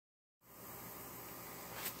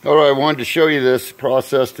Alright, I wanted to show you this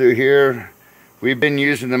process through here. We've been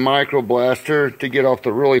using the micro blaster to get off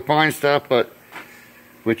the really fine stuff,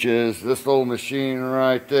 which is this little machine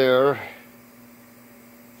right there,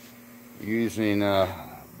 using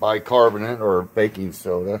bicarbonate or baking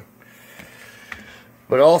soda.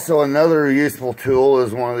 But also another useful tool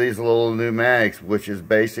is one of these little pneumatics, which is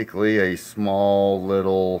basically a small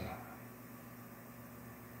little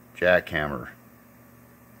jackhammer.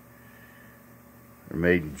 They're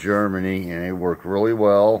made in Germany and they work really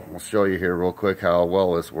well. I'll show you here real quick how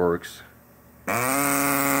well this works. It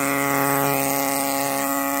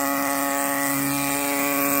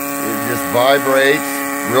just vibrates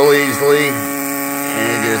real easily and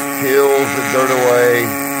it just peels the dirt away.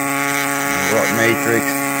 Matrix.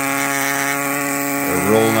 A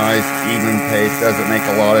real nice even paste, doesn't make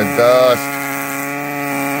a lot of dust.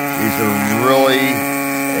 These are really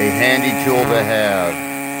a handy tool to have.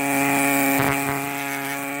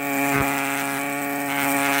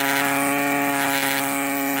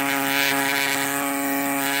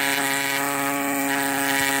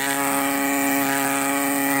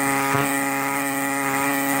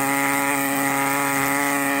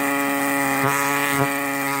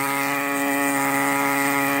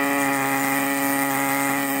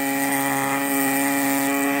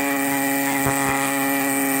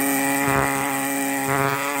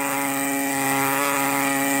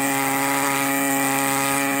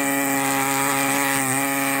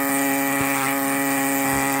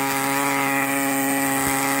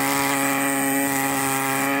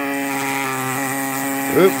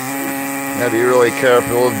 Oops. Gotta be really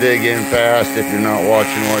careful to dig in fast if you're not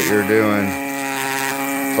watching what you're doing.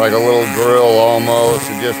 It's like a little drill almost,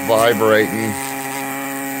 it's just vibrating.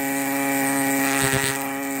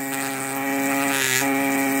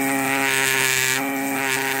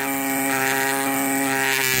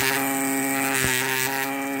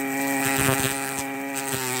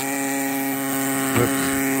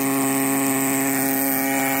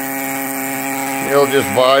 It'll just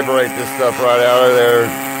vibrate this stuff right out of there.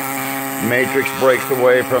 Matrix breaks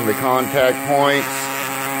away from the contact points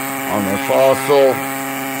on the fossil.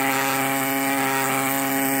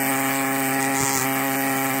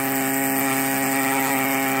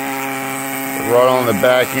 Right on the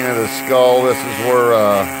back end of the skull, this is where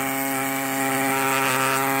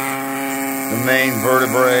the main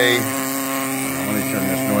vertebrae. Let me turn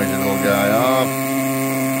this noisy little guy off.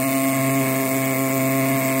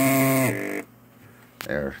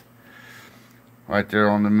 There. Right there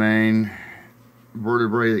on the main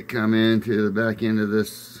vertebrae that come into the back end of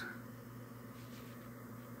this.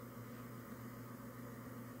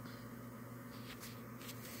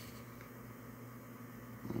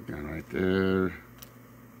 Okay, right there.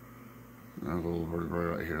 Another little vertebrae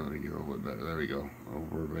right here. Let me get a little bit better. There we go. A little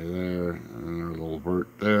vertebrae there. And then there's a little vert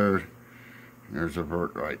there. And there's a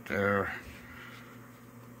vert right there.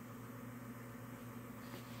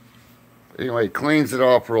 Anyway, it cleans it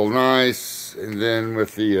off real nice, and then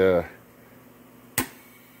with the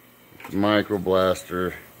micro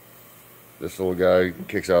blaster, this little guy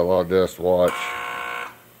kicks out a lot of dust. Watch.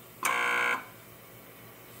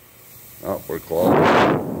 Oh, we're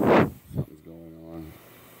clogged. Something's going on.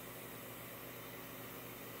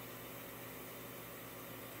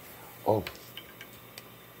 Oh.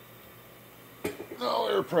 No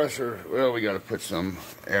air pressure. Well, we got to put some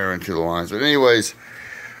air into the lines. But anyways,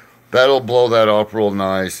 that'll blow that off real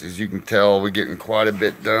nice. As you can tell, we're getting quite a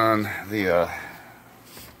bit done.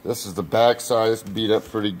 This is the back side. It's beat up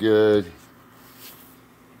pretty good. You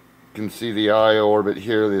can see the eye orbit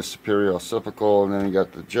here, the superior occipital, and then you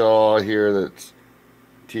got the jaw here. That's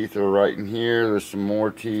teeth are right in here. There's some more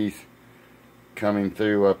teeth coming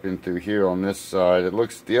through up in through here on this side.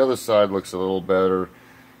 The other side looks a little better.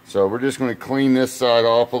 So we're just going to clean this side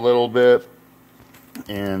off a little bit.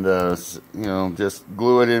 And you know, just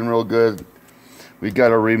glue it in real good. We got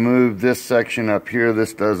to remove this section up here.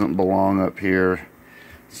 This doesn't belong up here.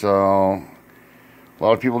 So a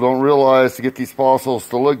lot of people don't realize to get these fossils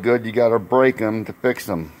to look good, you got to break them to fix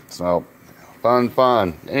them. So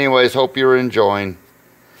fun. Anyways, hope you're enjoying.